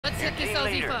Let's hit this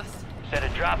LZ first. Set a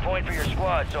drop point for your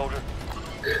squad, soldier.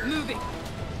 Moving.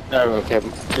 Oh, okay.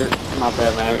 My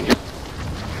bad, man.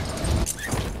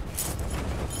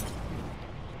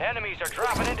 Enemies are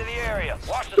dropping into the area.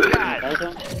 Watch the skies.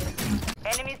 Okay.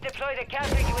 Enemies deployed a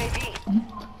counter UAV.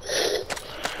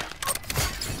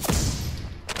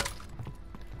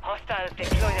 Hostiles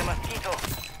deployed a mosquito.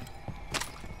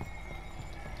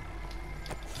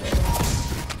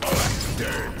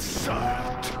 Dead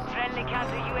son. Friendly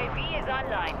counter UAV is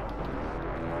online.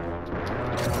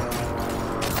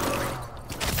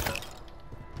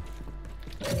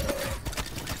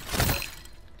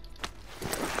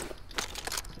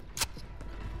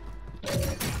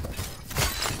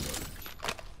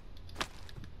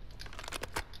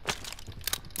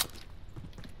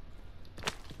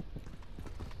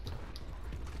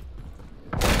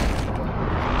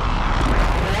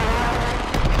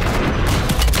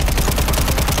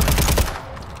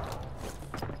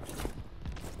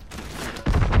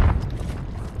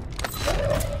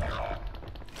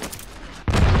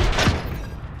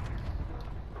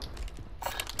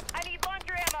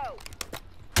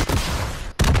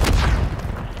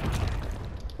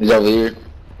 He's over here.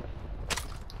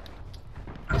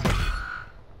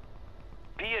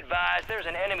 Be advised, there's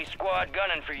an enemy squad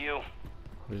gunning for you.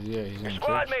 Yeah, he's Your in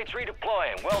squad church. mates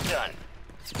redeploying. Well done.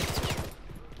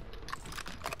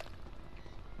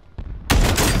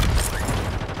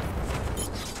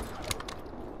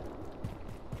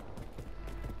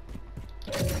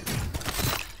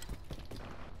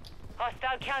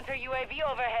 Hostile counter UAV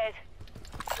overhead.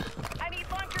 I need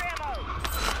bunker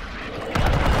ammo.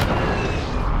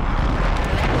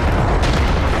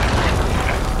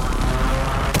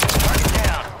 Target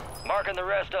down. Marking the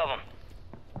rest of them.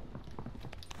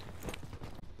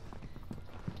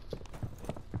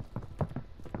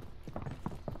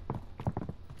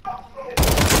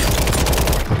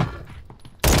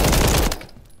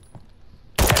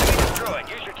 Enemy destroyed.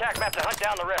 Use your TAC map to hunt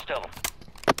down the rest of them.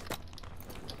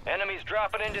 Enemies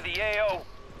dropping into the AO.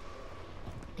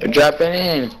 They're dropping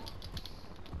in.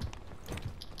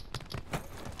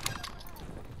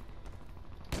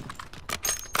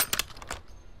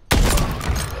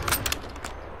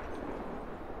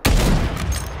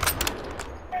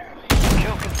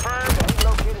 Kill confirmed. We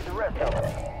located the rest of them.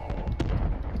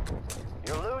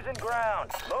 You're losing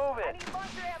ground. Move it. I need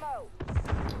bunker ammo.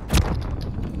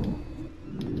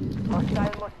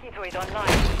 Hostile mosquito is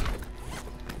online.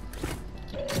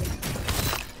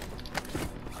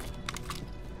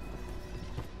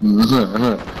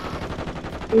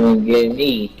 You won't get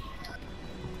me.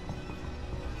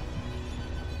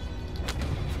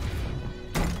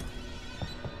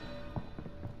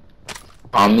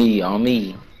 On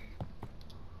me.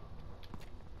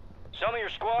 Some of your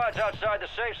squad's outside the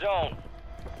safe zone.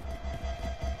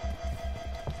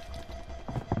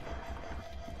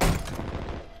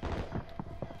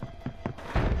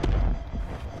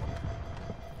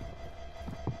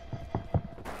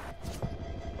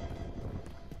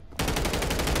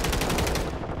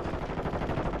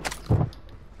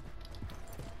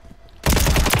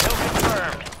 Kill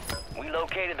confirmed. We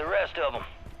located the rest of them.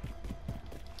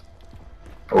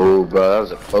 Oh, bro, that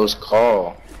was a close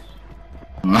call.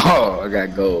 Oh, I gotta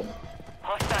go.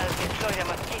 Hostiles deployed a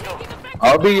mosquito.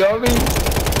 I'll be. On me.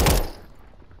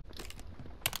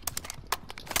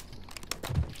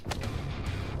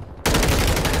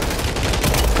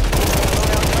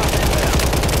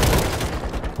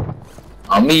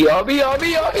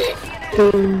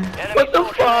 What the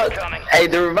fuck? Hey,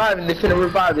 they're reviving. They're finna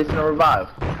revive. They're reviving.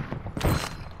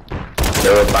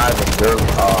 They're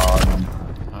Oh,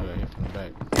 yeah, he's from the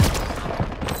back.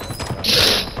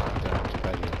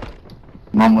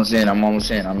 I'm almost in.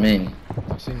 I'm in.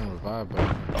 I seen him revive,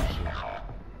 but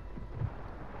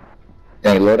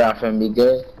Dang, loadout finna be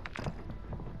good.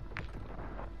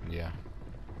 yeah.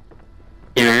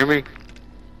 Can you hear me?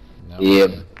 No,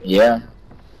 Yeah.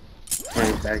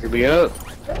 That could be up.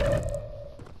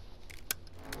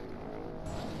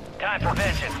 Time for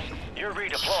vengeance. You're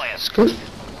redeploying. Scoot.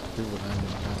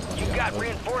 You've got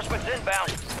reinforcements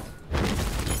inbound.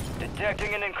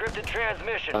 Detecting an encrypted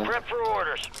transmission. Prep for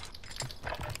orders.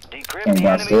 Decrypt the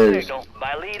enemy signal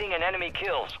by leading an enemy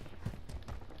kills.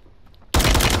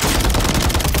 Enemy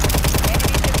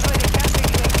deployed a counter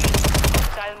UAV.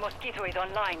 Hostile mosquito is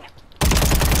online.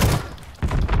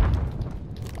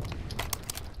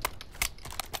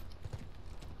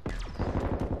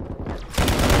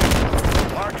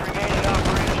 Marked remaining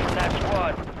operators from that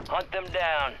squad. Hunt them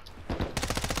down.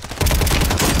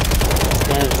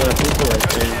 Good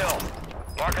kill.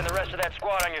 Marking the rest of that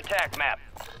squad on your TAC map.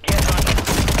 Get hunting.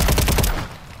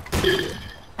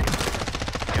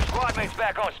 Your squad squad mates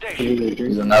back on station.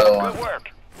 Here's another one. Good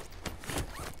work.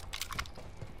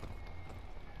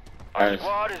 Guys,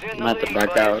 Squad is in I'm the about to lead, back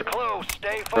but out it's close.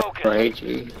 Stay for focused.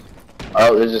 HE.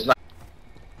 Oh, there's just not.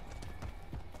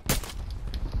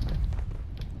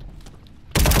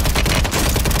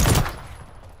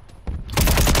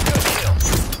 Good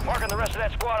kill. Marking the rest of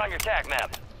that squad on your tac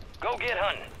map. Go get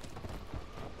hunting.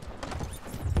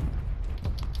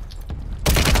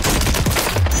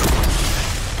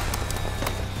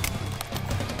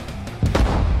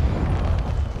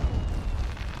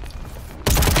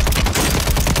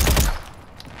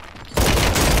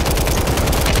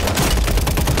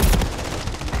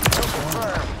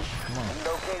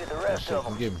 Located the That rest shit of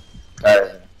can them. get me.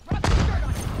 Alright.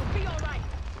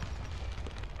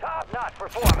 Top notch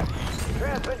performance.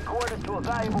 Transmitting coordinates to a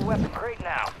valuable weapon crate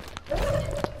now.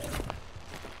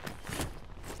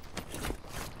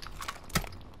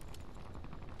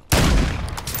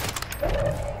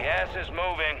 Gas is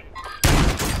moving.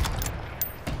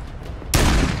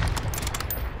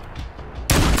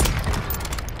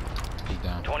 He's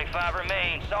down. 25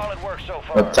 remain. Solid work so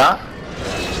far. Up top?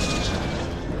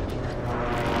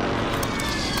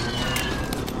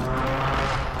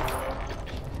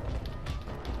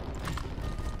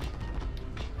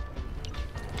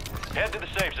 Head to the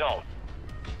safe zone.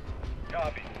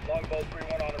 Copy. Longbow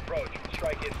 3-1 on approach.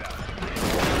 Strike inbound.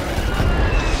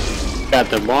 Got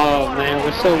the ball, man.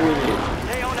 What's up with you?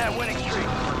 Stay on that winning streak.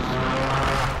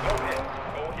 Go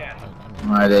ahead. Go again.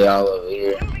 Why are they all over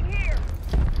here?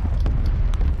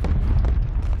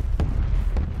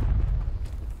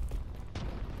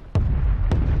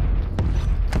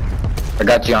 I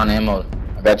got you on ammo.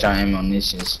 I got you on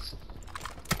ammunitions.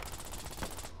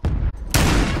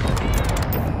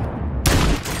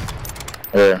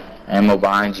 Here, ammo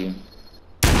behind you.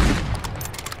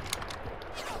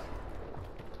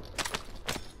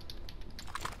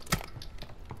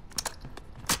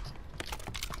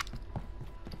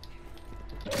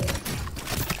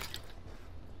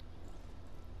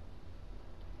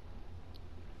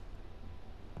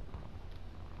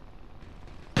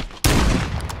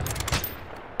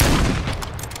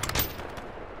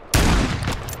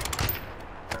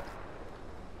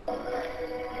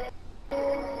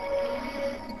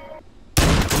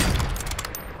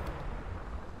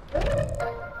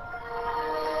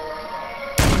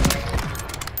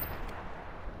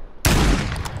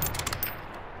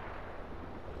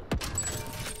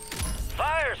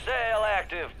 Fire sale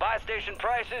active. Buy station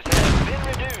prices have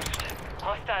been reduced.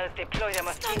 Hostiles deploy the Stun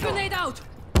mosquito. grenade out.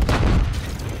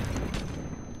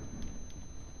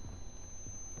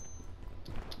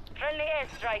 Friendly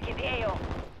airstrike in the AO.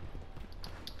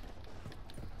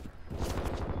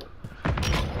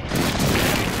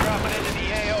 Dropping into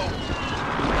the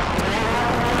AO.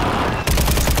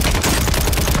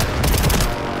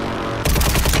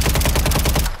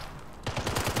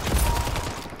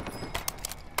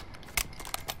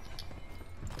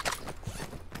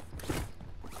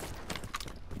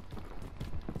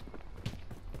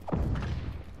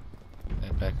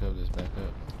 Let's back up. Let's back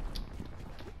up.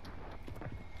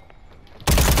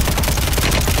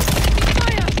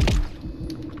 Fire.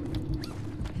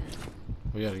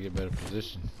 We gotta get better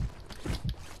position.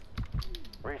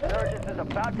 Resurgence is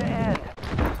about to end.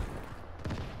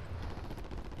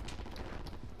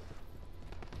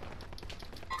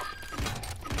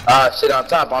 Ah, shit, on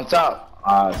top, on top.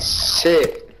 Ah,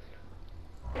 shit.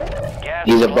 Gas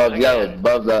He's is above closing yellow, in.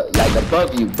 above the, like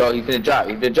above you, bro. He finna drop,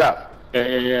 he finna drop.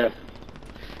 Yeah.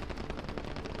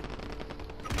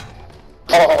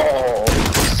 Oh,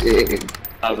 shit.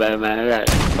 Oh, bad, man. I got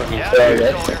fucking. Yeah. Bro,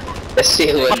 that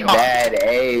shit was bad,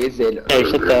 hey. It said, Hey,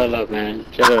 shut the hell up, man.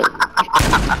 Shut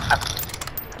up.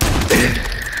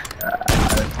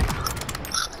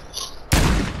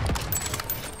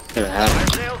 Gonna happen. Fire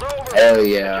sale's over. Hell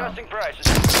yeah. Adjusting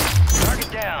prices.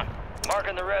 Target down.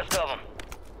 Marking the rest of them.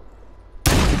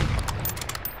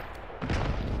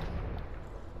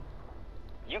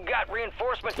 You got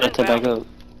reinforcements Let's back inbound. up.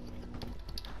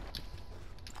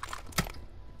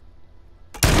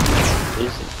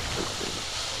 Easy.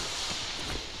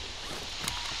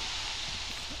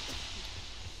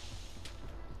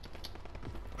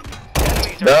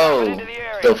 Enemies are Bro, dropping into the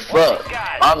area. the Watch fuck? these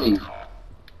guys. Mommy.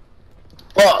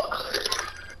 Fuck.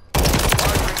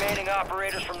 Mark remaining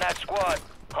operators from that squad.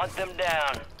 Hunt them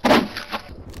down.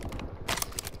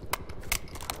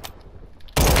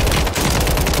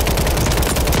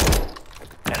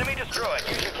 Enemy destroyed.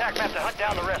 Use your tac map to hunt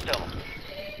down the rest of them.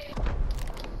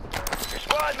 Your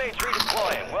squad mates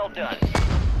redeploying. Well done.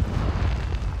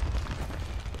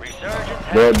 Resurgence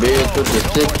has Bro, big slowed. with the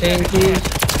No more 16 second keys.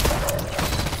 chances.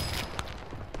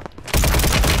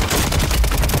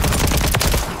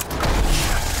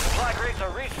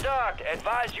 locked.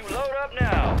 Advise you load up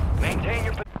now. Maintain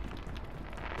your...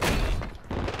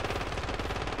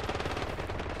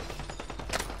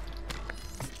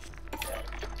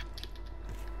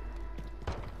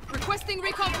 Requesting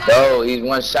recon flight. Yo, he's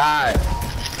one shot.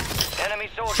 Enemy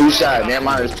soldier. Two shots. Never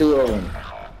mind, there's two of them.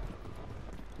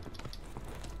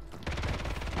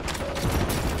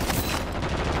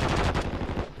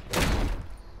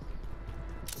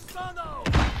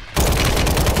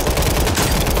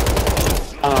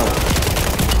 Oh,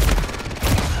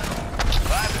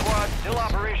 5 squads still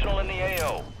operational in the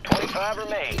AO. 25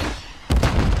 remain.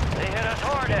 They hit us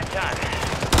hard that time.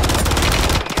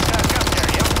 Get back up there,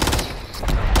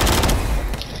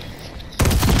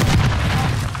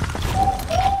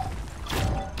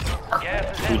 yep.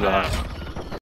 Gas is we inbound. lost.